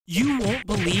You won't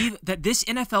believe that this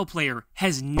NFL player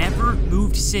has never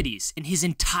moved cities in his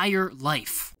entire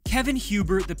life. Kevin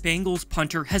Huber, the Bengals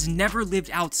punter, has never lived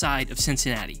outside of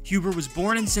Cincinnati. Huber was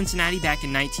born in Cincinnati back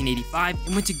in 1985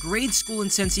 and went to grade school in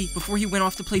Cincy before he went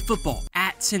off to play football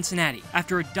at Cincinnati.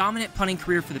 After a dominant punting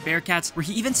career for the Bearcats, where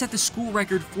he even set the school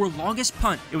record for longest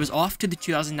punt, it was off to the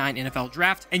 2009 NFL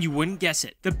Draft, and you wouldn't guess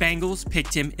it. The Bengals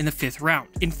picked him in the 5th round.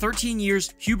 In 13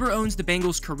 years, Huber owns the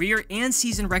Bengals' career and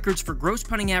season records for gross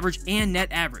punting average and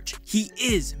net average. He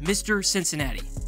is Mr. Cincinnati.